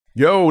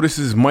Yo, this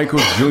is Michael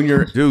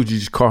Jr. Dude, you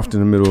just coughed in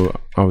the middle.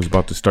 I was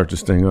about to start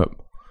this thing up.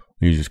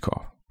 You just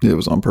coughed. It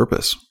was on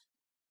purpose.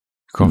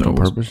 Coughed on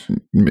purpose?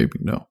 Maybe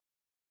no.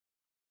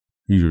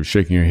 You were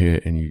shaking your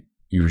head, and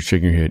you were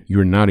shaking your head. You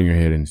were nodding your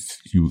head, and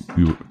you.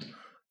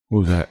 What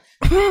was that?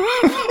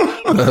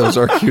 That was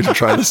our cue to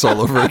try this all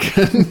over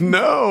again.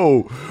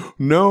 No,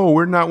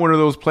 we're not one of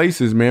those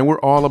places, man. We're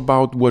all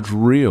about what's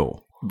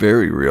real.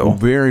 Very real.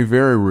 Very,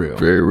 very real.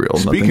 Very real.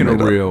 Speaking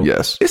of real,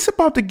 yes, it's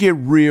about to get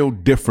real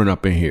different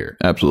up in here.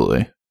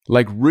 Absolutely.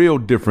 Like real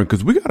different,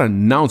 because we got an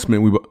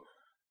announcement.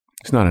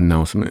 It's not an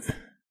announcement.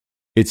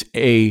 It's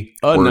a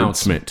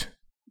announcement.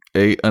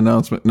 A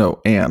announcement?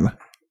 No, an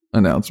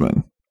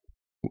announcement.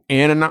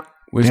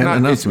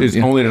 It's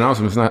only an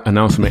announcement. It's not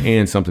announcement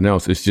and something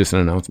else. It's just an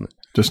announcement.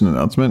 Just an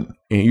announcement?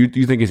 And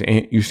you think it's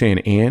Ann? You're saying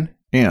Ann?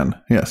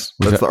 Ann, yes.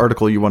 That's the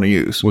article you want to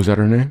use. Was that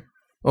her name?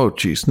 Oh,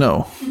 geez,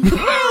 no.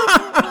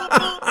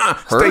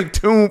 Stay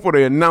tuned for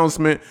the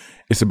announcement.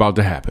 It's about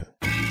to happen.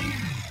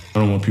 I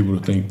don't want people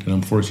to think that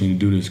I'm forcing you to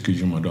do this because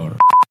you're my daughter.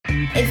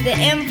 It's the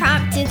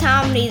impromptu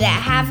comedy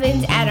that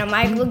happens at a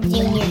Michael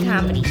Jr.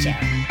 comedy show.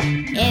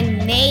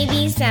 And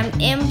maybe some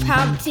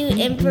impromptu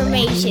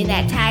information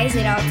that ties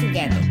it all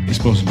together. It's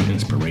supposed to be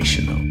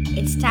inspirational.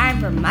 It's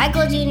time for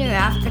Michael Jr.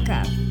 Off the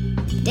Cuff.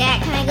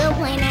 Dad, can I go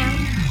play now?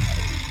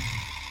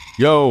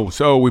 Yo,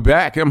 so we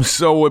back. I'm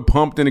so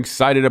pumped and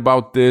excited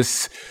about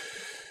this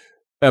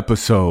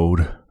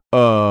episode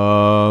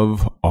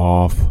of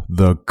Off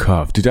the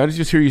Cuff. Did I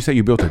just hear you say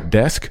you built a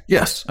desk?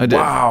 Yes, I did.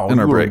 Wow, in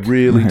our you break. Were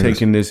really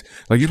taking this.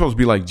 Like, you're supposed to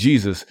be like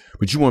Jesus,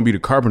 but you want to be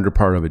the carpenter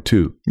part of it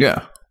too.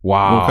 Yeah.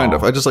 Wow. Well, kind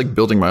of. I just like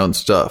building my own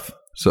stuff.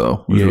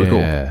 So it was really cool.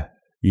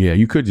 Yeah,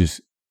 you could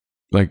just,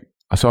 like,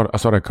 I saw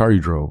that car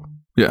you drove.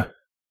 Yeah.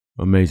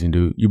 Amazing,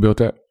 dude. You built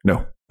that?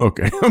 No.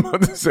 Okay. I'm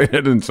about to say that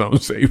didn't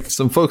sound safe.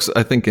 Some folks,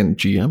 I think in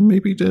GM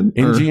maybe did.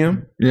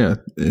 GM? Yeah,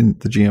 in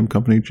the GM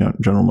company,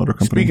 General Motor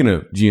Company. Speaking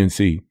of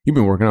GNC, you've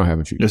been working out,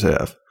 haven't you? Yes, I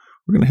have.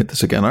 We're going to hit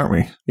this again, aren't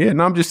we? Yeah,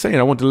 no, I'm just saying,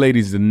 I want the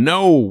ladies to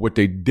know what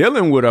they're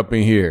dealing with up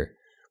in here.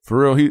 For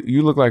real,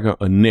 you look like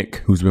a Nick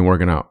who's been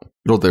working out.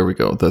 Well, there we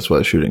go. That's what I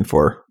was shooting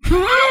for.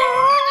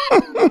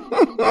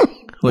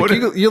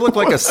 You look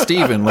like a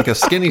Steven, like a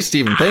skinny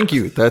Steven. Thank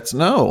you.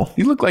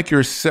 You look like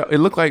yourself. It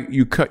looked like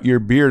you cut your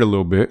beard a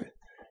little bit.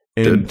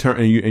 And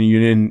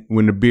you then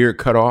when the beard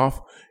cut off,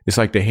 it's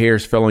like the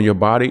hairs fell on your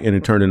body and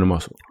it turned into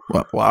muscle.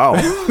 Wow.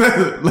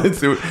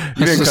 Let's do it.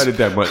 You didn't cut it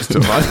that much. So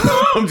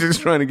I'm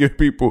just trying to give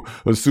people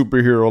a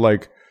superhero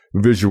like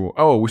visual.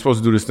 Oh, we're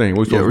supposed to do this thing.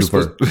 We're supposed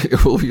to do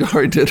first. Well, we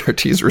already did our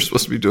teaser. We're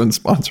supposed to be doing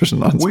sponsors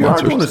and non-sponsors. We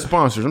are doing the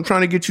sponsors. I'm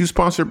trying to get you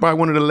sponsored by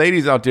one of the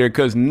ladies out there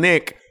because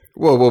Nick.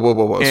 Whoa.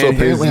 So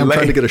apparently I'm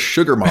trying to get a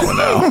sugar mama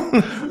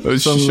now.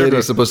 Some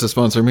lady's supposed to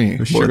sponsor me.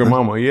 Sugar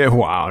mama. Yeah,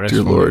 wow. That's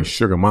Dear Lord.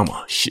 Sugar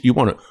mama.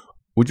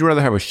 Would you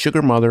rather have a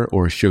sugar mother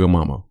or a sugar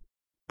mama?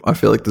 I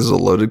feel like this is a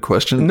loaded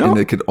question and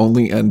it could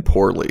only end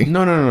poorly.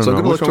 No. So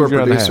I'm going to look to our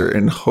producer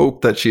and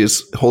hope that she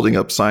is holding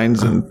up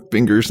signs and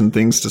fingers and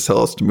things to tell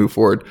us to move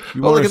forward.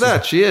 Look at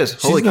that. She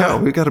is. Holy cow.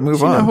 We've got to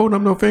move on. She's not holding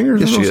up no fingers.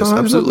 Yes, she is.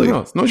 Absolutely.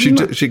 No,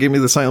 she gave me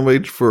the sign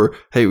language for,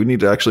 hey, we need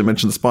to actually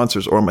mention the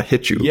sponsors or I'm going to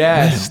hit you.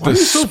 Yes. Man, why are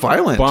you so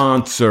violent?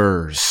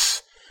 Sponsors.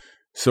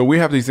 So we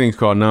have these things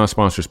called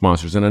non-sponsor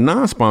sponsors. And a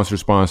non-sponsor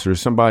sponsor is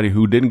somebody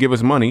who didn't give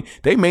us money.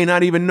 They may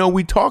not even know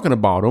we're talking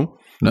about them.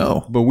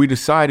 No. But we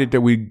decided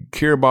that we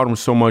care about them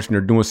so much and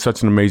they're doing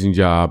such an amazing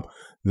job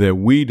that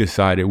we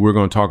decided we're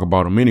going to talk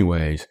about them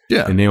anyways.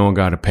 Yeah. And they don't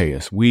got to pay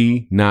us.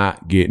 We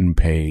not getting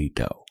paid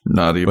though.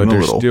 Not even a little.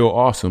 But they're still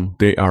awesome.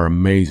 They are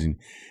amazing.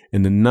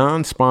 And the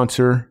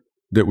non-sponsor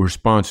that we're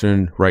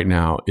sponsoring right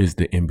now is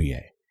the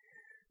NBA.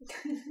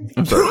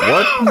 I'm sorry,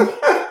 what?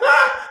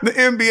 The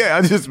NBA,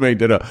 I just made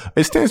that up.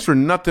 It stands for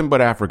nothing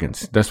but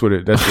Africans. That's the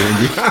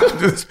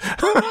NBA.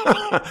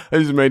 I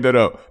just made that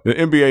up. The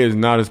NBA is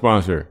not a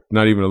sponsor,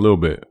 not even a little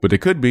bit, but they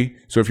could be.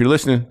 So if you're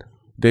listening,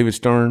 David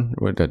Stern,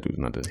 what that dude's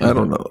not. I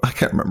don't know. I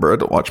can't remember. I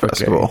don't watch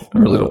basketball. Okay. I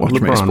really don't watch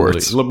many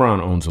sports.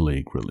 LeBron owns the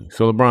league, really.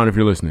 So LeBron, if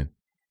you're listening,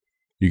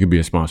 you can be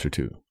a sponsor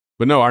too.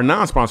 But no, our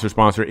non-sponsor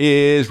sponsor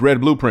is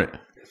Red Blueprint,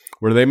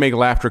 where they make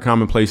laughter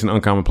commonplace in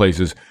uncommon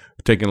places,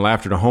 taking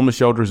laughter to homeless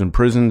shelters and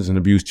prisons and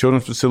abused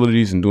children's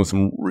facilities and doing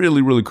some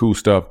really, really cool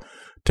stuff.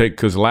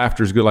 Because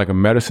laughter is good like a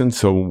medicine,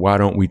 so why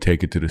don't we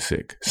take it to the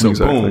sick? So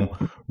exactly.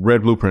 Boom,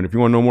 Red Blueprint. If you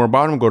want to know more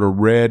about them, go to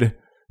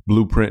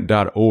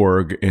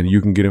redblueprint.org and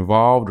you can get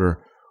involved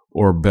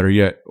or better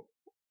yet,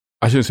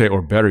 I shouldn't say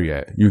or better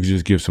yet, you can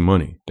just give some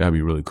money. That'd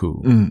be really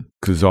cool.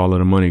 Because all of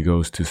the money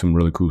goes to some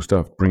really cool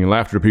stuff. Bringing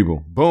laughter to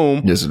people.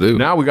 Boom. Yes, it do.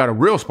 Now we got a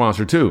real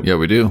sponsor too. Yeah,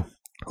 we do.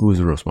 Who is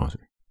the real sponsor?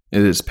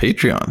 It is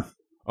Patreon.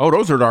 Oh,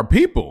 those are our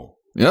people.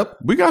 Yep.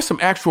 We got some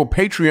actual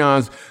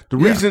Patreons. The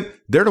reason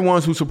they're the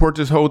ones who support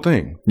this whole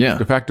thing. Yeah.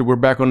 The fact that we're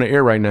back on the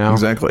air right now.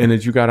 Exactly. And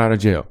that you got out of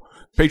jail.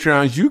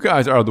 Patreons, you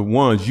guys are the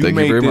ones. You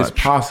made this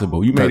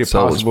possible. You made it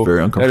possible.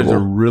 Very uncomfortable. That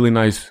is a really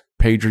nice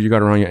pager you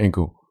got around your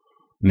ankle,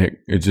 Nick.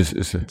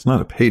 It's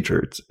not a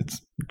pager. It's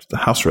the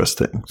house arrest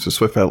thing.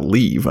 So if I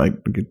leave, I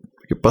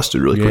get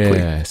busted really quickly.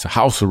 Yeah, it's a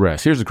house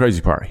arrest. Here's the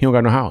crazy part. He don't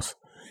got no house.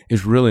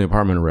 It's really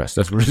apartment arrest.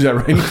 That's what it's at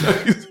right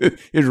now.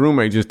 His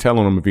roommate just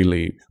telling him if he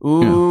leave.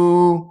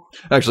 Ooh.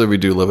 Yeah. Actually, we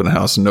do live in a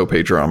house and no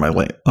pager on my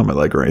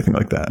leg or anything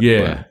like that.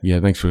 Yeah. But, yeah.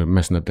 Thanks for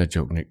messing up that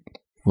joke, Nick.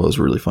 Well, it was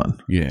really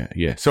fun. Yeah.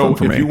 Yeah. So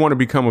if you want to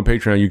become a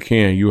Patreon, you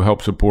can. You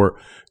help support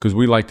because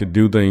we like to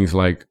do things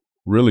like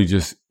really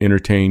just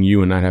entertain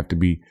you and not have to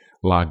be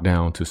locked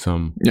down to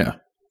some. Yeah.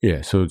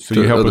 Yeah. So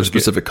you help us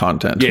specific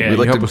content. Yeah.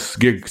 You help us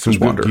get some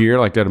good gear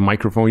like that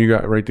microphone you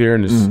got right there.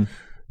 And this.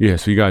 Yeah,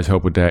 so you guys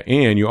help with that.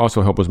 And you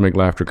also help us make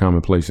laughter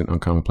commonplace and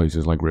uncommon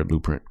places like Red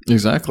Blueprint.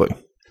 Exactly.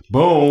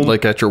 Boom.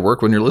 Like at your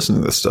work when you're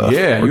listening to this stuff.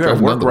 Yeah, you're at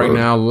work right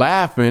now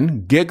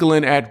laughing,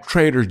 giggling at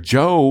Trader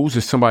Joe's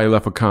if somebody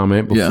left a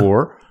comment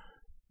before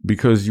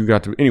because you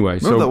got to... Anyway,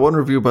 Remember that one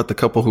review about the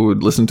couple who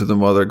would listen to them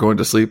while they're going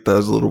to sleep? That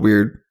was a little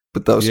weird,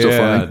 but that was still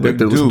funny. Like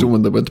they listened to them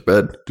when they went to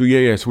bed.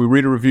 Yeah. So we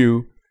read a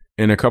review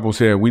and a couple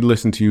said, we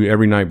listen to you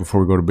every night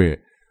before we go to bed.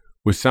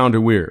 Which sounded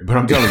weird, but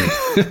I'm telling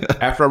you,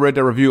 after I read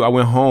that review, I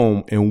went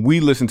home and we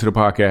listened to the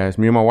podcast,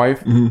 me and my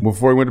wife,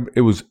 before we went to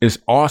bed. It's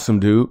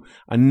awesome, dude.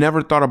 I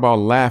never thought about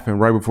laughing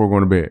right before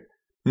going to bed.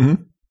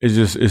 Mm-hmm.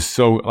 It's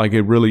so, like,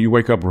 it really, you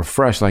wake up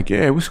refreshed, like,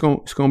 yeah, it's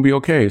going to be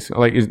okay. It's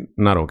like, it's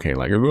not okay.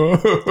 Like,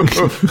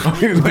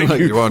 like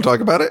you want to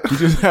talk about it? You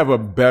just have a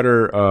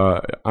better,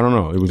 I don't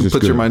know. It was just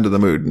Put your mind in the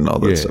mood and all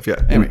that stuff.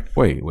 Yeah. Anyway.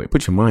 Wait,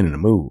 put your mind in the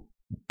mood.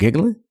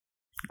 Giggling?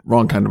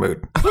 Wrong kind of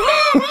mood.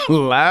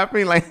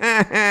 Laughing like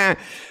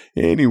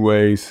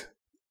anyways,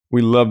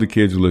 we love the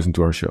kids who listen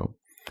to our show.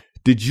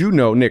 Did you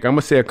know, Nick, I'm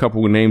gonna say a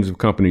couple of names of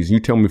companies. You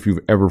tell me if you've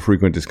ever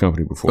frequented this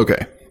company before.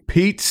 Okay.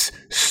 Pete's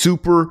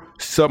Super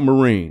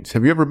Submarines.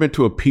 Have you ever been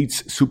to a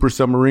Pete's Super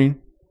Submarine?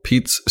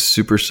 Pete's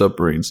Super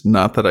Submarines,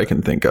 not that I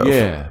can think of.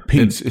 Yeah,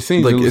 Pete's. It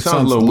seems like it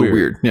sounds a little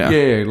weird.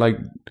 Yeah, like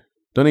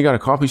don't they got a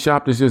coffee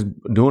shop that's just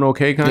doing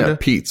okay, kind of? Yeah,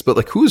 Pete's. But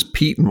like, who is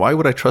Pete, and why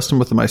would I trust him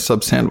with my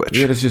sub sandwich?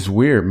 Yeah, that's just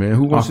weird, man.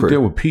 Who wants to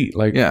deal with Pete?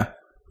 Like, yeah.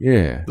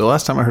 The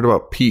last time I heard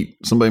about Pete,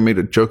 somebody made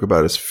a joke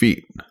about his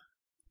feet,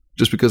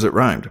 just because it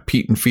rhymed.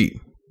 Pete and feet.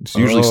 It's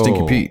usually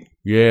Stinky Pete.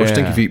 Yeah, or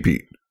Stinky Feet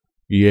Pete.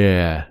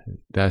 Yeah,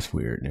 that's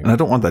weird, Nick. And I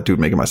don't want that dude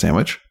making my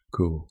sandwich.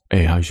 Cool.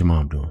 Hey, how's your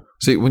mom doing?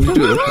 See, when you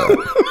do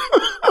that,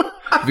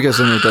 if you guys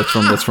don't know what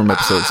that's from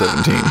episode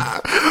 17.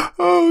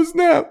 Oh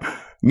snap!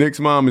 Nick's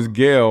mom is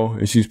Gail,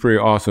 and she's pretty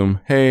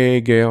awesome.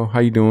 Hey, Gail, how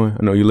you doing?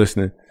 I know you're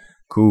listening.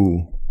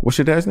 Cool. What's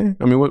your dad's name?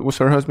 I mean, what's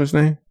her husband's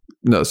name?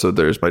 No, so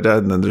there's my dad,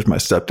 and then there's my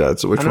stepdad.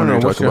 So which one are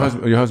you talking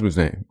about? Your husband's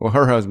name? Well,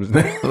 her husband's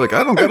name. Like,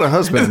 I don't got a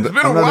husband. I'm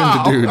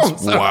not into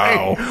dudes.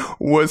 Wow.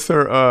 What's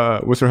her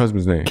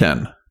husband's name?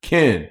 Ken.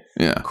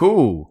 Yeah.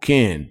 Cool.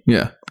 Ken.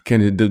 Yeah.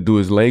 Can he do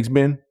his legs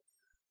bend?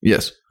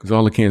 Yes. Because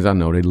all the Kens I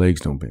know, their legs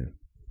don't bend.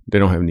 They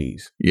don't have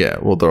knees. Yeah.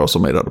 Well, they're also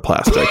made out of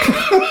plastic.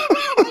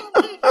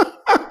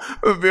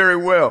 Very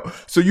well.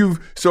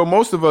 So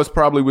most of us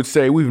probably would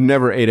say we've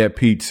never ate at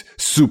Pete's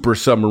Super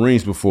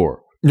Submarines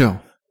before. No.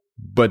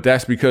 But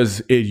that's because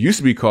it used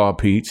to be called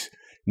Pete's.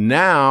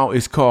 Now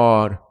it's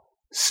called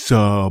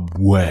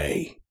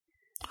Subway.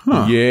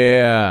 Huh.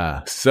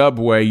 Yeah.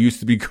 Subway used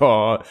to be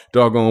called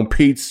doggone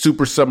Pete's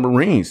Super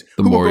Submarines.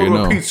 The more you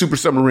know. Pete's Super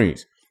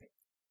Submarines.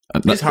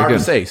 It's hard to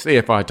say. Say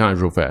it 5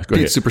 times real fast. Go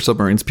ahead. Super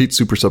Submarines, Pete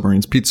Super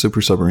Submarines, Pete Super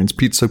Submarines,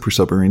 Pete Super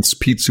Submarines,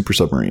 Pete Super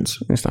Submarines.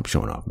 Stop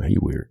showing off, man. You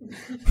weird.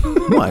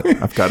 What?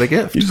 I've got a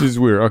gift. You're just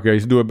weird. Okay,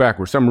 let's do it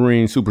backwards.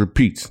 Submarine Super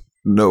Pete's.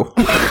 No.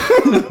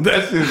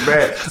 That's just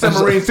bad.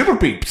 Submarine Super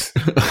Peeps.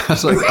 I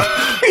was like,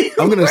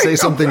 I'm going to say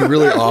something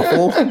really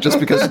awful just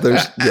because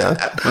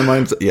my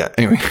mind's,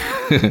 anyway.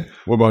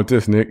 What about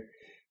this, Nick?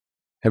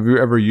 Have you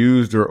ever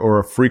used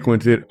or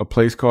frequented a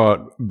place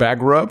called Back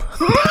Rub?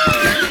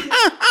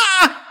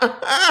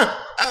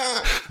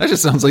 That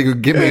just sounds like it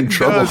would get me in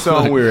trouble. That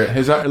sounds weird.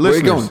 Where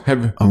you going?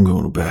 I'm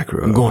going to Back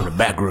Rub. I'm going to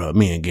Back Rub.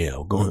 Me and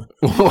Gail we're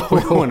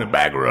going to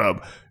Back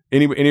Rub.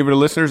 Any of the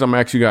listeners, I'm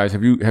asking you guys,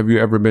 have you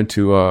ever been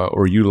to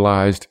or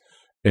utilized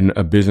in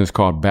a business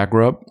called Back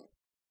Rub?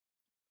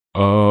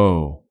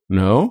 Oh,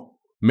 no?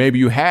 Maybe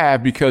you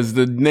have because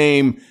the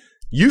name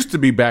used to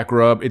be Back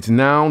Rub. It's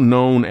now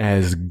known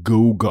as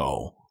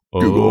Google.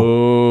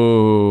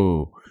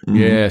 Oh. Mm-hmm.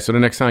 Yeah, so the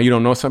next time you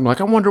don't know something, like,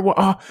 I wonder what,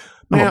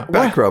 man,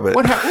 back rub it.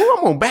 I'm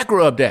going to back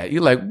rub that.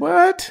 You're like,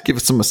 what? Give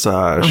it some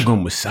massage. I'm going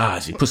to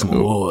massage it. Put some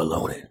oil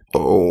on it.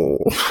 Oh.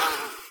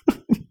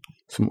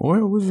 Some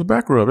oil? What's the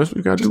back rub? That's what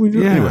you got to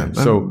do. Anyway,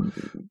 so,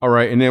 all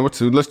right. And then let's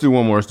do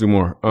one more. Let's do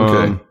more.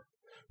 Okay.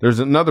 There's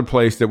another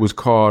place that was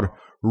called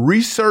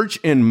Research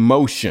in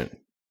Motion.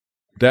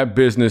 That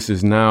business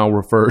is now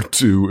referred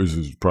to, this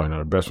is probably not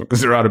the best one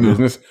because they're out of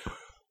business,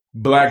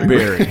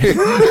 BlackBerry.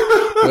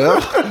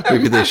 Well,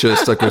 maybe they should have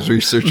stuck with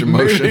Research in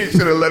Motion. Maybe they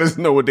should have let us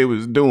know what they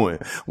was doing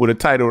with a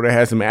title that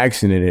has some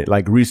action in it,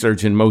 like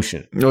Research in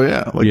Motion. Oh,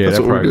 yeah. That's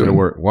probably going to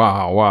work.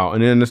 Wow.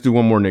 And then let's do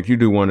one more, Nick. You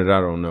do one that I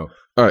don't know.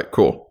 All right,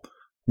 cool.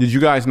 Did you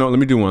guys know? Let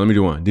me do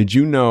one. Did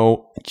you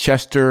know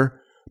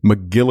Chester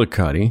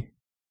McGillicuddy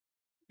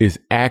is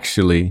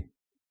actually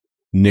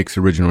Nick's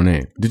original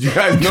name. Did you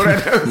guys know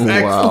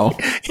that? Wow.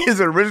 His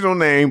original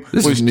name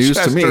this was is news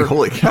Chester. to me.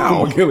 Holy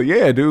cow.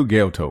 Yeah, dude.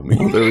 Gail told me.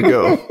 There we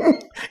go.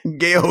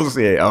 Gail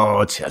said,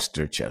 "Oh,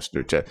 Chester."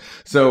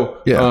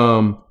 So, yeah.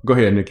 Go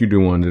ahead, Nick. You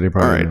do one that they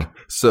probably all right. know.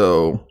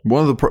 So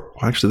one of the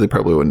actually they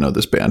probably wouldn't know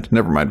this band.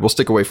 Never mind. We'll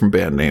stick away from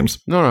band names.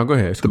 No, go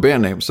ahead. The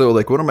band name. So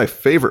like one of my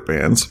favorite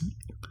bands,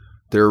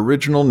 their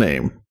original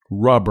name,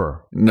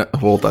 Rubber. No,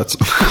 well, that's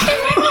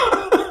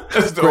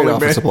That's the great only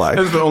office band. supply.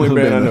 That's the only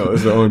band I know.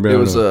 It's the only band. It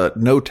was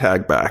No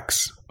Tag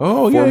Backs.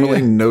 Oh, yeah.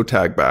 Formerly No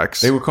Tag Backs.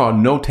 They were called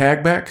No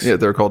Tag Backs? Yeah,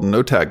 they're called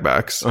No Tag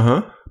Backs.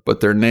 Uh-huh. But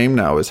their name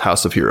now is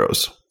House of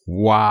Heroes.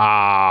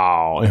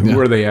 Wow. And who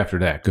are they after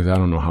that? Because I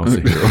don't know House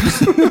of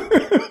Heroes.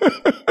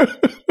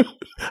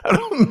 I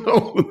don't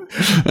know.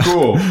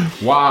 Cool.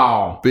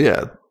 Wow. But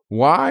yeah.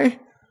 Why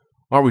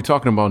are we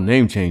talking about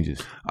name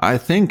changes? I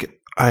think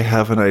I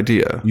have an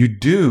idea. You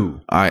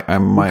do. I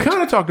might. We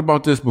kind of talked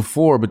about this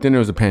before, but then there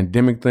was a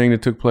pandemic thing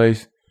that took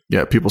place.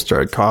 Yeah, people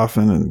started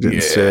coughing and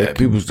getting sick.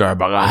 People started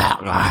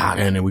about,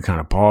 and then we kind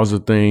of paused the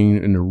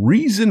thing. And the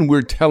reason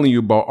we're telling you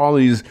about all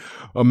these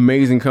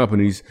amazing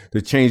companies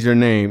that changed their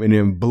name and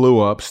then blew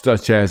up,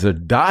 such as a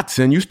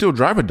Datsun. You still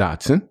drive a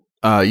Datsun.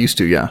 Used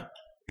to, yeah.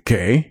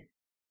 Okay.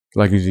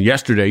 Like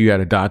yesterday, you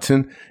had a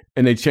Datsun,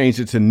 and they changed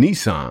it to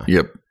Nissan.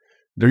 Yep.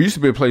 There used to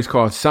be a place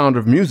called Sound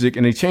of Music,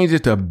 and they changed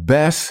it to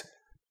Best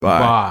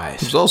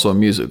Buys. It was also a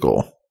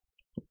musical.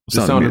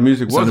 The Sound of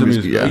Music was a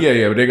musical.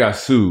 Yeah, but they got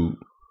sued.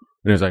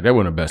 And it's like, that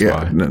wasn't a Best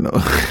Buy. No.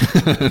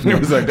 It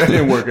was like, that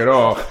didn't work at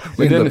all.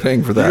 We ended up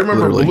paying for that. You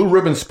remember literally. Blue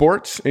Ribbon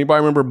Sports? Anybody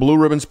remember Blue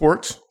Ribbon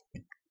Sports?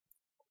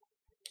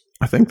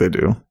 I think they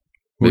do.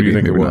 What do you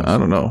think it was? Not. I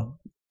don't know.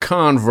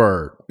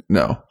 Convert.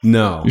 No.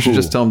 You should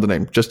just tell them the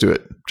name. Just do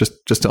it.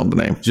 Just tell them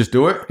the name. Just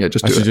do it? Yeah,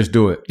 just do it. I should just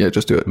do it. Yeah,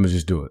 just do it. I'm going to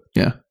just do it.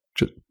 Yeah.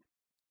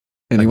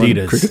 Anyone?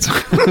 Adidas. Crickets?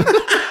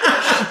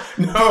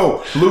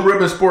 No. Blue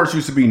Ribbon Sports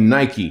used to be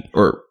Nike.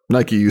 Or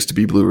Nike used to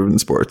be Blue Ribbon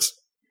Sports.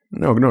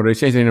 No, they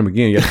changed their name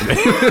again yesterday.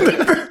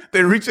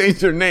 They rechanged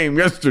their name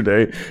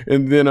yesterday.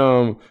 And then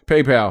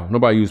PayPal.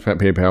 Nobody used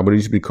PayPal, but it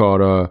used to be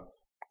called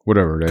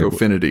whatever.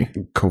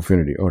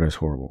 Cofinity. Oh, that's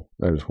horrible.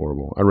 That is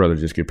horrible. I'd rather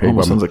just get paid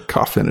Almost sounds like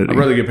Cofinity. I'd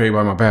rather get paid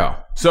by my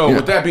pal. So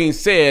with that being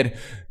said,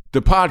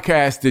 the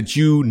podcast that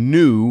you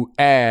knew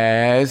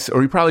as,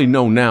 or you probably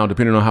know now,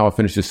 depending on how I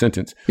finish this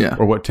sentence,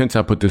 or what tense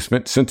I put this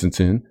sentence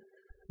in,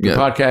 the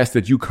podcast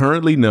that you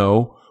currently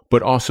know,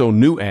 but also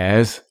knew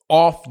as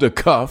Off the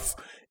Cuff,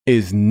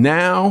 is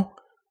now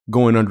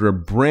going under a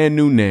brand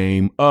new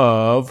name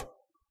of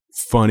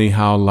Funny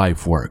How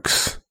Life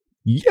Works.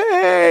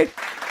 Yay!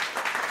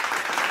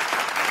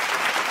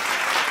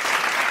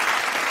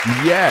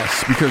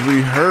 Yes, because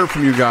we heard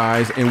from you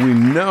guys, and we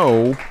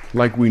know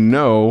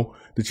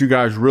that you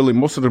guys really,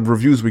 most of the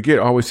reviews we get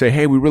always say,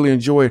 hey, we really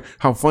enjoy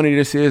how funny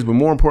this is, but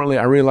more importantly,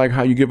 I really like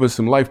how you give us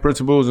some life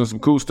principles and some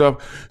cool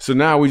stuff. So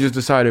now we just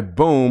decided,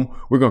 boom,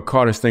 we're going to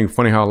call this thing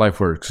Funny How Life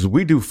Works, because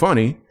we do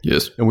funny.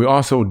 Yes. And we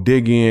also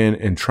dig in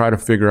and try to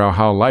figure out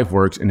how life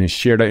works and then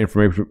share that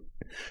information.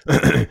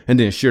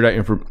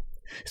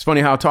 It's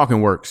funny how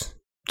talking works.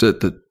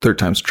 The third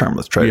time's a charm.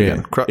 Let's try it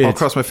again. I'll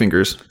cross my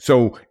fingers.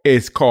 So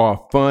it's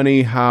called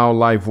Funny How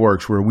Life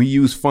Works, where we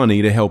use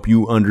funny to help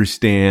you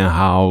understand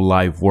how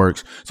life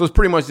works. So it's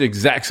pretty much the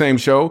exact same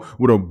show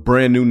with a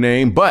brand new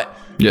name, but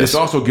this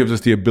also gives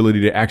us the ability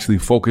to actually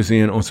focus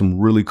in on some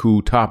really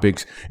cool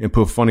topics and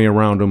put funny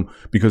around them,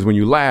 because when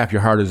you laugh,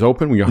 your heart is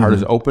open. When your heart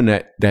is open,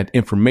 that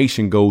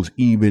information goes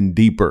even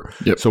deeper.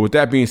 Yep. So with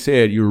that being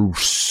said,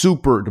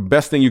 the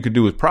best thing you could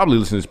do is probably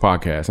listen to this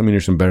podcast. I mean,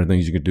 there's some better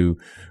things you could do,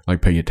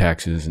 like pay your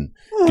taxes and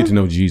get to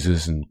know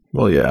Jesus. And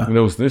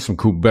there's some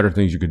cool, better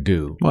things you could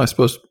do. Well, I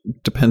suppose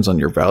it depends on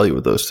your value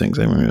with those things.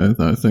 I mean,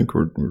 I think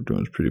we're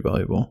doing pretty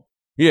valuable.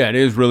 Yeah, it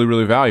is really,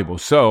 really valuable.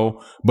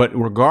 So, but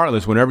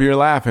regardless, whenever you're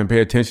laughing,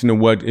 pay attention to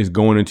what is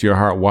going into your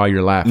heart while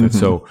you're laughing. Mm-hmm.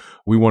 So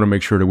we want to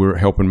make sure that we're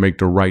helping make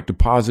the right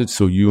deposits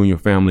so you and your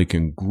family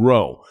can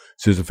grow.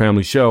 So it's a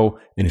family show,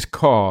 and it's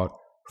called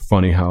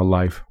Funny How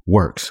Life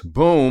Works.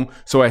 Boom.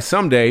 So at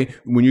someday,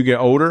 when you get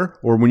older,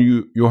 or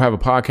when you'll have a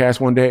podcast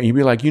one day and you'll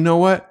be like, you know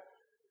what?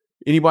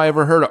 Anybody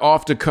ever heard of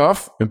Off the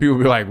Cuff? And people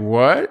will be like,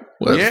 what?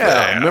 What's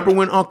that? Remember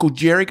when Uncle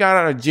Jerry got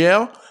out of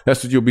jail?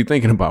 That's what you'll be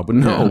thinking about. But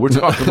no, we're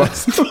talking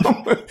about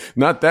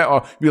not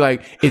that. Be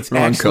like, it's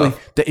Wrong actually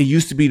cuff. that it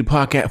used to be the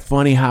podcast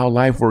Funny How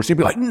Life Works. You'd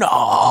be like,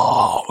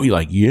 no. You're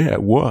like, yeah,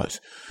 it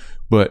was.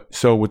 But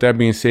so with that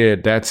being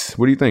said,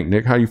 what do you think,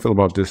 Nick? How you feel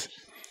about this?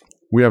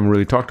 We haven't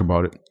really talked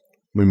about it.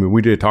 I mean,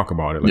 we did talk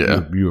about it.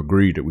 You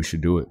agreed that we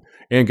should do it.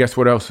 And guess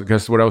what else?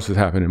 Guess what else is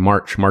happening in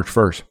March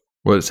 1st?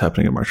 What is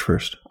happening on March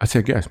 1st? I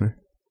said guess, man.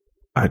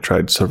 I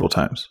tried several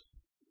times.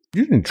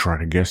 You didn't try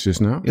to guess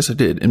just now. Yes, I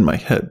did, in my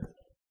head.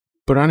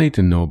 But I need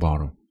to know about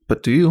them.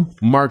 But do you?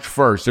 March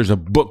 1st, there's a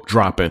book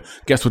dropping.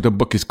 Guess what the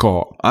book is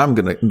called? I'm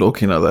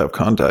looking at that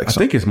context. I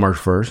think it's March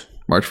 1st.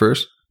 March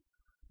 1st?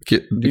 Do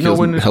you know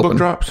when this book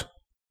drops?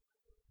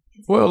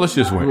 Well, let's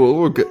just wait.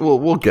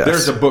 We'll guess.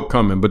 There's a book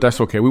coming, but that's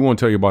okay. We won't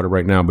tell you about it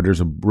right now, but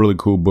there's a really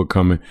cool book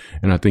coming,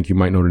 and I think you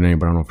might know the name,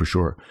 but I don't know for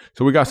sure.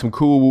 So we got some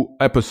cool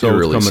episodes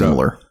really coming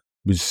similar. up.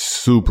 It's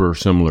super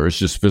similar. It's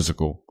just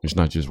physical. It's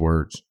not just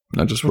words.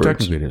 Not just well, words.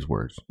 Technically, it is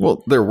words.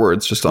 Well, they're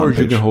words just on words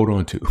page. You can hold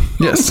on to.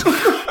 Yes.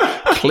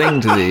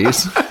 Cling to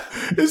these.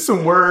 It's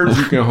some words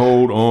you can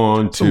hold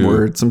on to. Some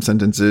words, some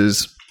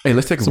sentences. Hey,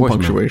 let's take a some voicemail.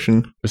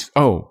 Punctuation.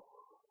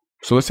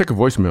 So let's take a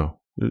voicemail.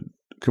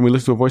 Can we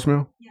listen to a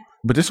voicemail? Yeah.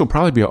 But this will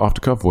probably be an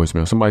off-the-cuff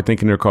voicemail. Somebody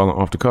thinking they're calling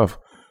off the cuff,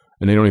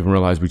 and they don't even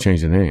realize we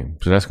changed the name.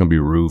 So that's going to be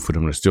rude for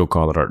them to still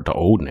call it the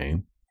old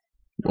name.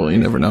 Well, you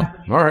never know.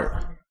 All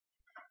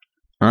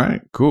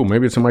right. Cool.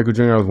 Maybe it's a Michael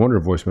Jr. I was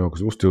wondering voicemail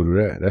because we'll still do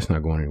that. That's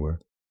not going anywhere.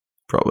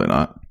 Probably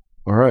not.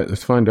 All right.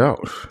 Let's find out.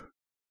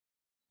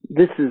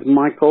 This is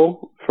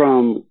Michael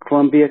from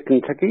Columbia,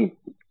 Kentucky.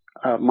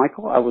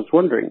 Michael, I was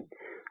wondering,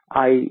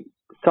 I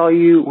saw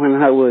you when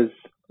I was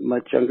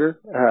much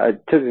younger. I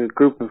took a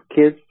group of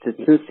kids to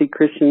Tennessee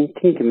Christian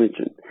Teen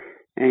Convention,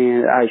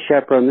 and I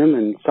chaperoned them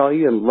and saw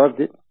you and loved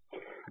it.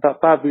 About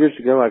 5 years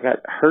ago, I got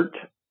hurt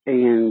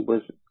and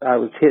I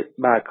was hit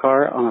by a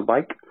car on a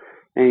bike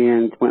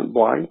and went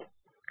blind.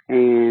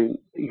 And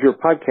your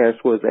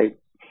podcast was a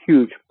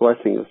huge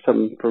blessing of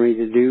something for me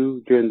to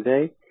do during the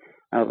day.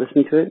 I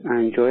listen to it. I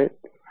enjoy it.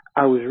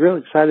 I was real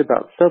excited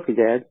about Selfie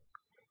Dad.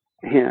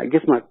 And I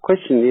guess my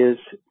question is,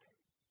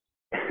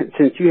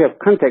 since you have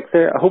contacts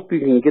there, I hope you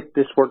can get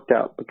this worked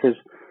out because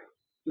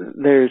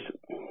there's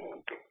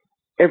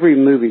every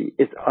movie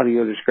is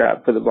audio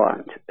described for the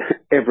blind.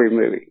 Every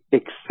movie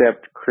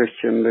except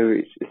Christian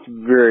movies. It's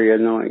very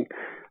annoying.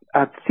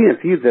 I've seen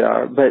a few that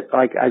are, but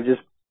like I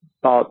just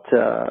bought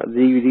the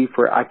DVD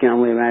for I Can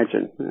Only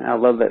Imagine. I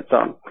love that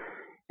song.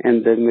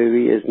 And the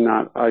movie is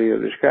not audio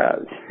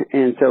described.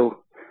 And so,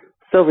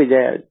 Selfie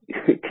Dad,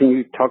 can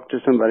you talk to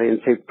somebody and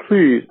say,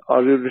 please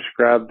audio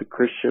describe the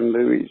Christian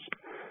movies?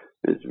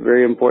 It's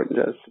very important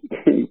to us.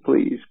 Can you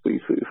please.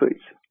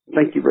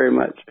 Thank you very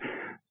much.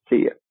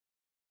 See ya.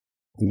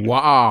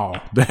 Wow.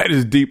 That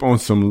is deep on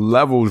some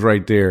levels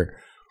right there.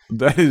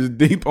 That is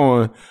deep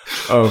on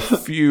a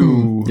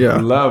few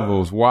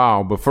levels.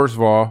 Wow. But first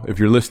of all, if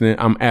you're listening,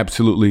 I'm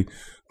absolutely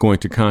going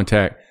to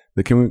contact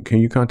can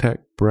you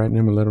contact Brad and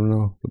him and let him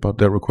know about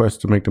that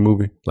request to make the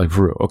movie? Like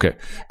for real. Okay.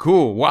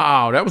 Cool.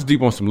 Wow. That was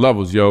deep on some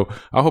levels, yo.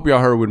 I hope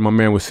y'all heard what my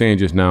man was saying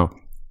just now.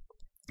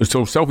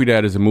 So Selfie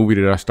Dad is a movie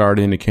that I starred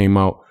in that came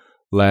out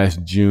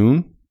last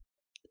June.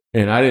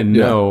 And I didn't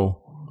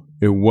know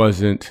it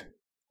wasn't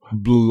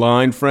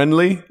blind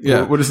friendly.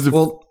 Yeah. What is it?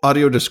 Well,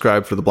 audio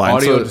described for the blind.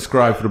 Audio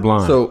described for the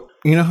blind. So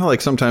you know how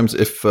like sometimes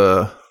if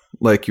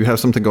like you have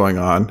something going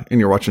on and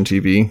you're watching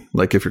TV,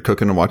 like if you're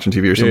cooking and watching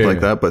TV or something like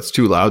that, but it's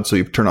too loud, so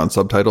you turn on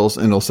subtitles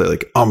and it'll say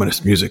like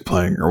ominous music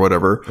playing or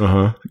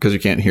whatever because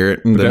you can't hear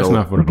it. And but that's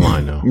not for the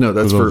blind though. No,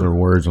 that's those are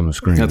words on the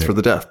screen. That's for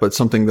the deaf. But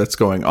something that's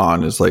going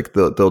on is like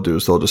they'll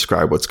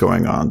describe what's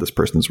going on. This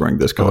person's wearing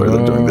this color,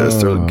 they're doing this,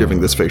 they're giving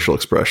this facial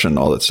expression,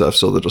 all that stuff.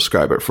 So they'll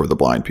describe it for the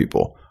blind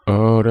people.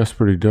 Oh, that's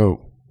pretty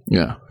dope.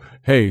 Yeah.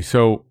 Hey,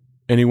 so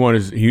anyone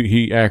is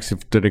he asked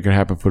if that it could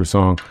happen for the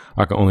song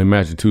I Can Only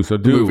Imagine too. So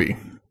movie.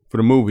 For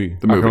the movie,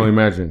 I Can Only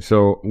Imagine.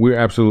 So we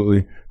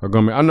absolutely are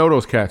going to. I know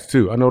those cats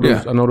too. I know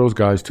those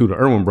guys too. The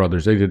Irwin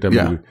brothers, they did that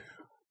movie.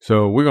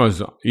 So we're going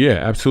to,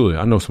 absolutely.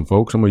 I know some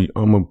folks. I'm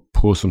gonna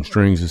pull some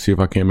strings and see if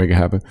I can't make it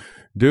happen.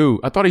 Dude,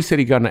 I thought he said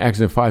he got in an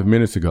accident 5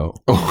 minutes ago.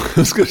 Oh, I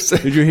was going to say.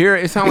 Did you hear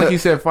it? It sounded like he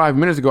said 5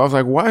 minutes ago. I was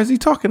like, why is he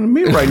talking to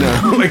me right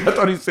now? Like, I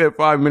thought he said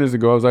 5 minutes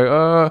ago. I was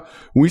like,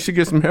 we should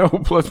get some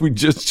help. Plus, we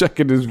just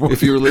checking his voice.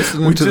 If you were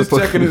listening to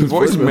checking his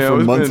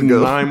voicemail, it's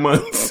been 9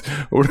 months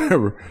or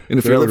whatever. And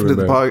if you're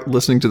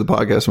listening to the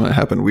podcast when it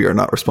happened, we are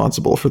not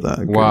responsible for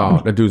that.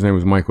 Wow. That dude's name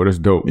was Michael. That's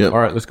dope. Yep. All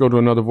right, let's go to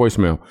another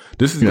voicemail.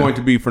 This is going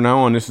to be, from now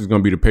on, this is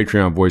going to be the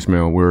Patreon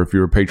voicemail, where if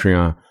you're a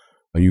Patreon,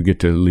 you get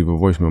to leave a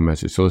voicemail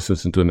message. So let's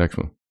listen to the next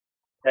one.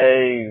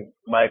 Hey,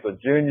 Michael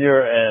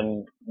Jr.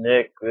 and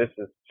Nick, this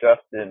is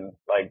Justin,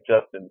 like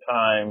just in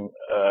time,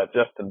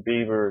 Justin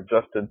Bieber,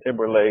 Justin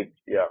Timberlake,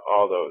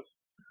 all those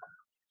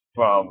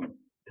from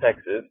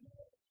Texas.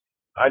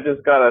 I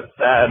just got a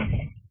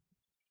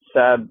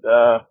sad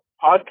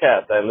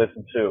podcast I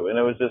listened to, and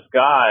it was this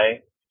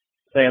guy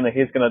saying that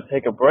he's going to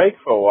take a break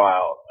for a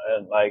while,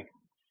 and like,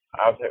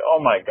 I was like,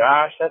 oh my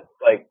gosh, that's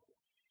like,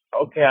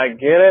 okay, I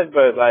get it,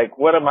 but like,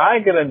 what am I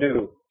going to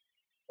do?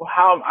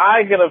 How am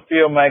I going to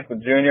feel, Michael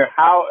Jr.?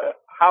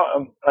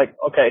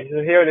 Okay,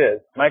 so here it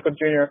is. Michael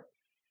Jr.,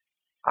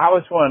 I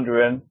was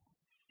wondering,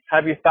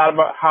 have you thought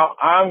about how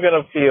I'm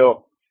going to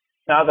feel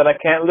now that I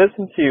can't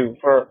listen to you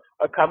for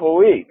a couple of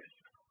weeks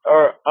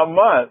or a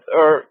month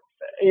or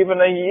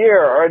even a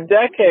year or a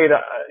decade?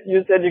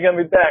 You said you're going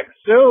to be back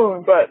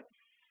soon, but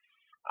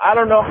I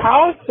don't know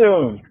how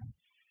soon.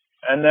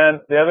 And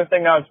then the other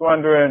thing I was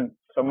wondering,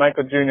 so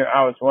Michael Jr.,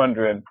 I was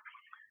wondering,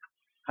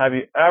 have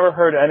you ever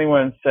heard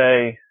anyone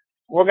say,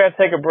 we're going to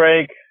take a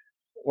break.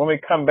 When we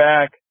come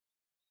back,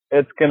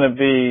 it's going to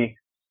be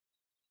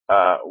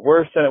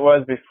worse than it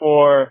was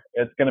before.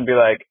 It's going to be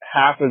like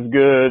half as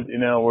good. You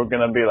know, we're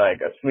going to be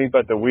like asleep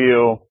at the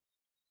wheel.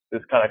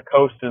 just kind of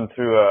coasting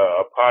through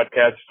a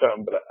podcast or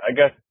something. But I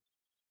guess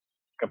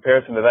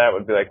comparison to that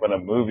would be like when a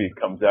movie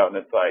comes out and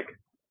it's like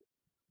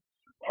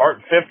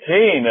part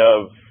 15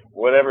 of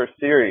whatever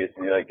series,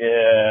 and you're like,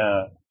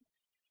 yeah,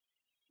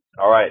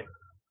 all right,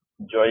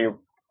 enjoy your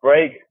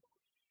break.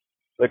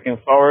 Looking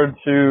forward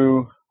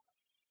to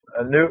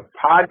a new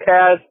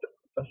podcast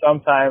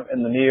sometime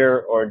in the near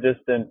or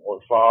distant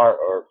or far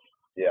or,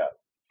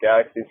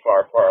 galaxy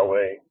far, far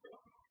away.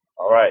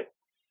 All right,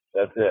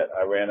 that's it.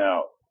 I ran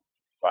out.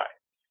 Bye.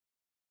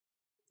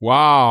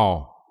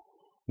 Wow.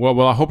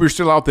 Well, I hope you're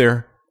still out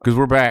there because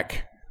we're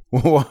back.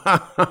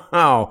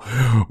 Wow.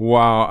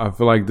 I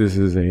feel like this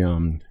is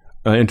a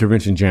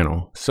intervention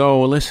channel.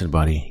 So listen,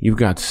 buddy, you've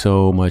got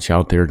so much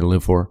out there to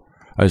live for.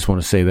 I just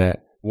want to say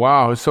that.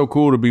 Wow, it's so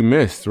cool to be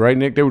missed, right,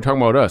 Nick? They were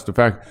talking about us. The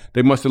fact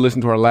they must have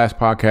listened to our last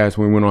podcast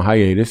when we went on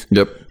hiatus.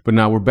 Yep. But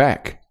now we're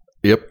back.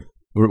 Yep.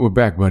 We're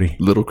back, buddy.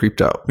 Little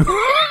creeped out.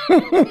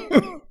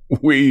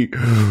 we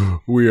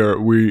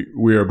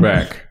are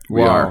back.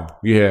 We are.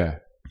 Yeah.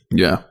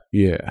 Yeah.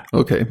 Yeah.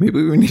 Okay,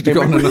 maybe we need to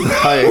go on another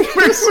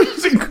hiatus.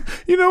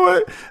 You know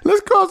what?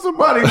 Let's call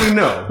somebody we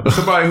know.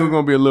 Somebody who's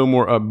going to be a little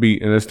more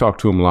upbeat, and let's talk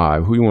to him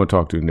live. Who you want to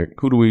talk to, Nick?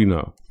 Who do we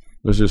know?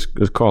 Let's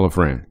call a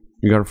friend.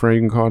 You got a friend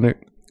you can call, Nick?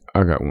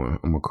 I got one.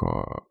 I'm going to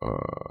call.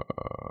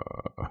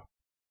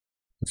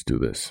 Let's do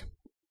this.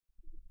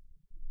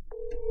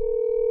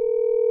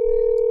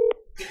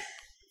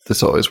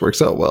 This always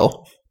works out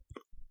well.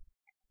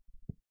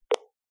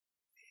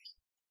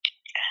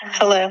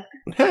 Hello.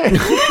 Hey.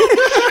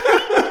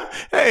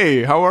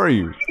 Hey, how are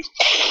you?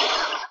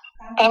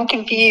 I'm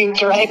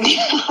confused right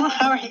now.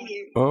 How are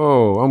you?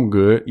 Oh, I'm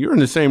good. You're in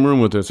the same room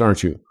with us,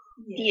 aren't you?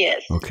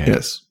 Yes. Okay.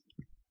 Yes.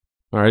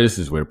 All right, this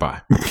is weird.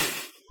 Bye.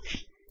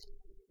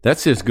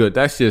 That's just good.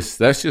 That's just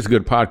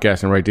good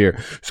podcasting right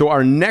there. So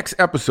our next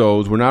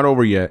episodes, we're not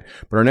over yet,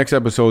 but our next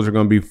episodes are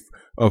going to be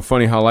of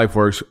Funny How Life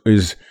Works.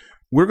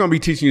 We're going to be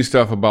teaching you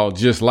stuff about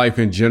just life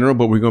in general,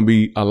 but we're going to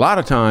be a lot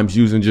of times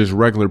using just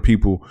regular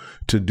people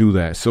to do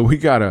that. So we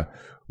got a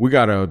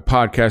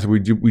podcast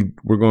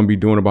we're going to be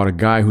doing about a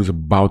guy who's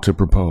about to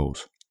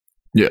propose.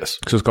 Yes.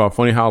 So it's called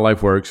Funny How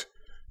Life Works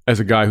as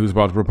a guy who's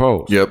about to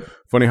propose. Yep.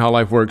 Funny How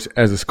Life Works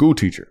as a school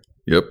teacher.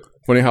 Yep.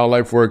 Funny How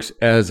Life Works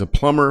as a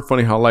plumber.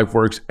 Funny How Life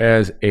Works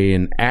as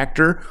an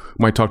actor.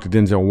 Might talk to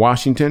Denzel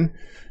Washington.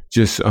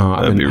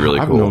 That'd be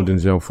really cool. I've known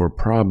Denzel for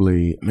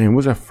probably, what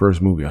was that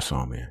first movie I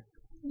saw, man?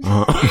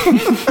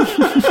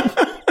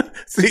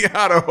 See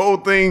how the whole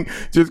thing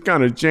just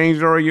kind of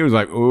changed already? He was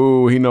like,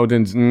 oh, he know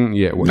Denzel.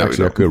 Yeah, well,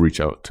 actually, I could reach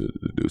out to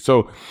the dude.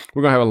 So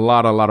we're going to have a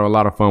lot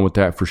of fun with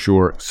that for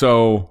sure.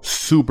 So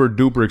super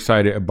duper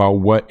excited about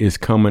what is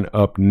coming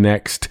up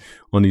next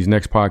on these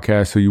next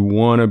podcasts. So you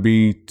want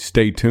to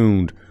stay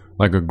tuned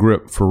like a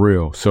grip for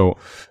real. So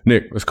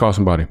Nick, let's call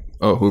somebody.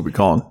 Oh, who are we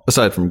calling?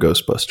 Aside from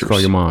Ghostbusters. Call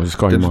your mom. Just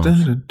call your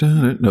mom.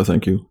 No,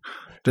 thank you.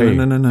 Hey,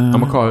 I'm going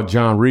to call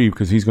John Reeve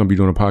because he's going to be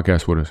doing a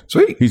podcast with us.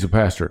 Sweet. He's a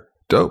pastor.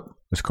 Dope.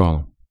 Let's call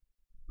him.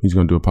 He's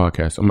going to do a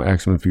podcast. I'm going to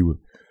ask him if he would.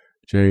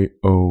 John.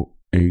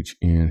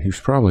 He's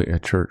probably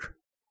at church.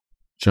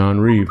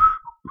 John Reeve.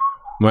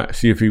 Might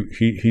see if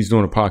he's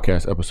doing a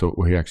podcast episode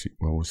where he actually,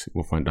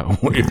 we'll find out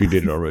if he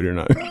did it already or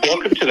not.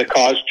 Welcome to the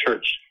Cause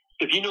Church.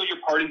 If you know your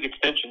party's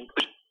extension,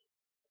 please.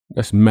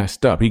 That's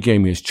messed up. He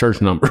gave me his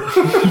church number.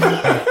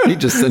 He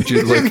just sent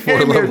you like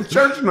 4 levels.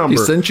 Church number. He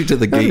sent you to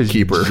the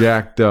gatekeeper.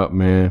 Jacked up,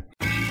 man.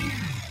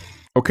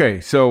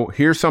 Okay, so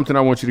here's something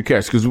I want you to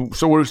catch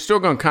so we're still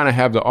going to kind of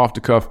have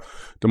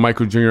the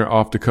Michael Jr.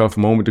 off the cuff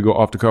moment to go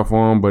off the cuff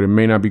on, but it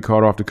may not be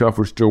called off the cuff.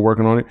 We're still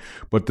working on it.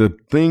 But the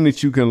thing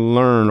that you can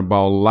learn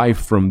about life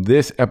from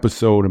this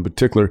episode in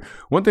particular,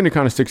 one thing that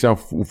kind of sticks out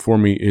for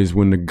me is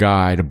when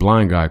the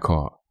blind guy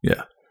called.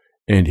 Yeah.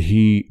 And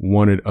he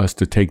wanted us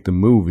to take the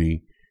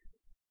movie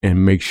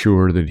and make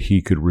sure that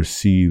he could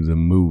receive the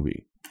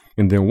movie.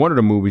 And then one of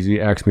the movies he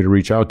asked me to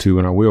reach out to,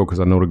 and I will because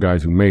I know the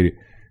guys who made it,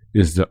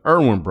 is the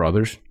Erwin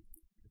brothers.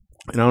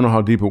 And I don't know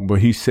how deep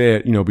but he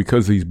said,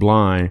 because he's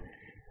blind,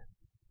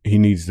 he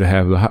needs to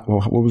have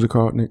what was it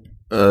called, Nick?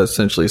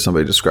 Essentially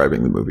somebody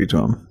describing the movie to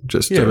him.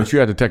 But you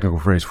had the technical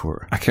phrase for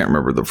it. I can't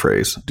remember the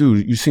phrase.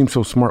 Dude, you seem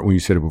so smart when you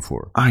said it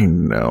before. I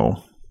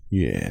know.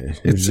 Yeah.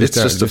 It's just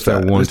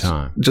that one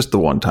time. Just the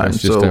one time.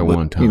 It's just that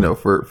one time.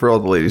 For all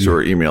the ladies who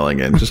are emailing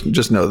in,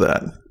 just know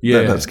that.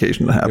 Yeah. That's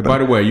occasion to happen. Yeah, by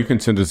the way, you can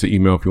send us an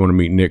email if you want to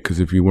meet Nick, because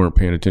if you weren't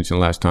paying attention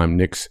last time,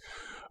 Nick's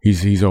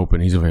he's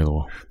open. He's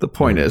available. The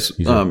point is,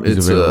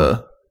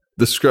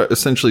 it's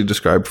essentially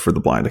described for the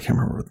blind. I can't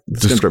remember.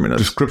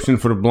 Description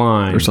for the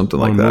blind. Or something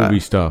like that.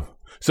 Movie stuff.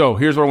 So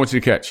here's what I want you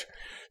to catch.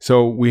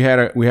 So we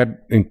had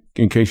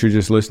in case you're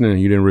just listening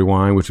and you didn't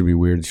rewind, which would be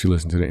weird that you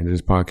listened to the end of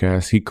this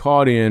podcast. He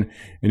called in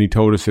and he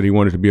told us that he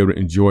wanted to be able to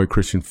enjoy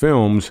Christian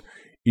films,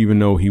 even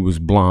though he was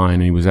blind,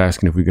 and he was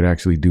asking if we could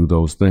actually do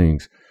those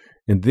things.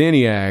 And then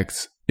he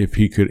asked if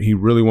he could. He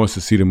really wants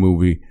to see the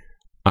movie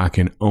I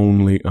Can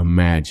Only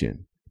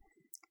Imagine.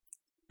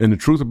 And the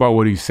truth about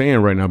what he's saying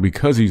right now,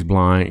 because he's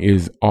blind,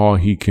 is all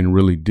he can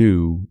really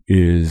do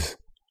is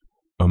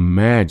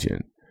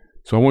imagine.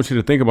 So I want you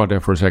to think about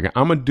that for a second.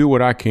 I'm going to do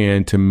what I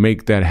can to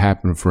make that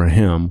happen for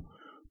him.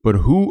 But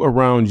who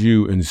around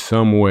you in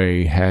some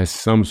way has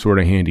some sort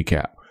of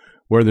handicap,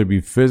 whether it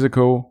be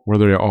physical,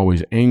 whether they're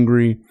always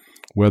angry,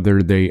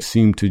 whether they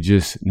seem to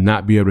just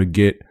not be able to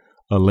get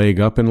a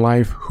leg up in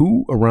life?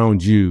 Who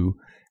around you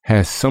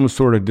has some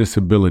sort of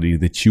disability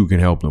that you can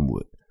help them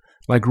with?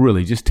 Like,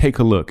 really, just take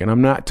a look. And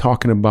I'm not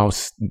talking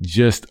about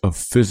just a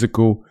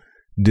physical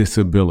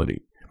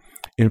disability.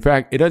 In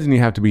fact, it doesn't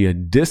even have to be a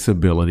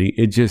disability.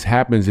 It just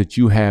happens that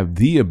you have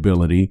the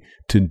ability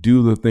to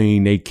do the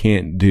thing they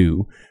can't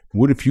do.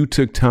 What if you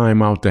took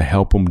time out to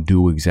help them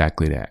do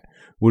exactly that?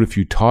 What if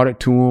you taught it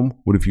to them?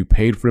 What if you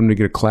paid for them to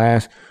get a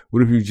class?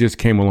 What if you just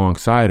came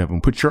alongside of them,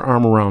 put your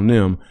arm around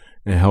them,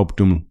 and helped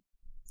them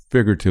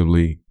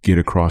figuratively get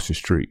across the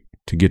street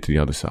to get to the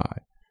other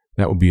side?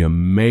 That would be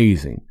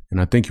amazing. And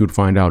I think you would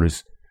find out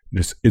it's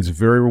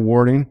very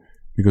rewarding,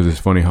 because it's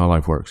funny how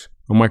life works.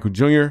 I'm Michael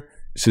Jr.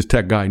 This is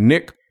Tech Guy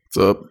Nick.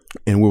 What's up?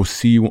 And we'll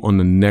see you on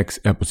the next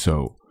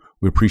episode.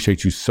 We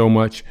appreciate you so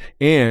much.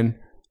 And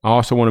I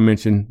also want to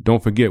mention,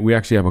 don't forget, we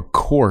actually have a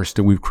course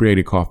that we've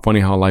created called Funny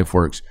How Life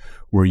Works,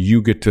 where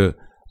you get to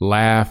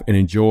laugh and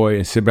enjoy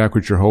and sit back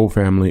with your whole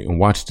family and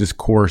watch this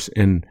course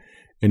and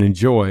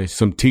enjoy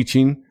some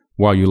teaching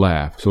while you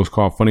laugh. So it's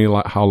called Funny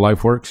How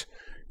Life Works.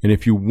 And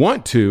if you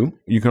want to,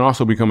 you can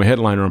also become a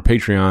headliner on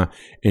Patreon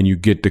and you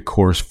get the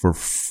course for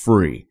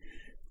free.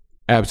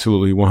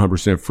 Absolutely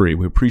 100% free.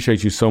 We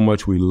appreciate you so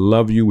much. We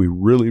love you. We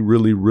really,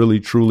 really, really,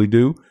 truly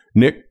do.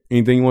 Nick,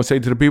 anything you want to say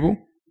to the people?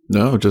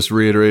 No, just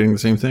reiterating the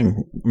same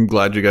thing. I'm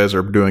glad you guys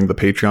are doing the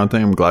Patreon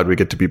thing. I'm glad we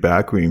get to be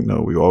back. We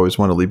know we always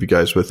want to leave you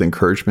guys with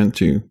encouragement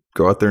to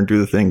go out there and do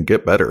the thing,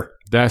 get better.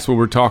 That's what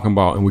we're talking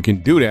about. And we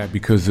can do that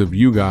because of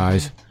you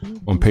guys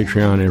on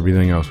Patreon and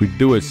everything else. We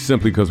do it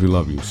simply because we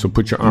love you. So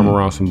put your arm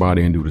around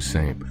somebody and do the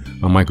same.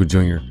 I'm Michael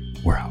Jr.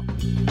 We're out.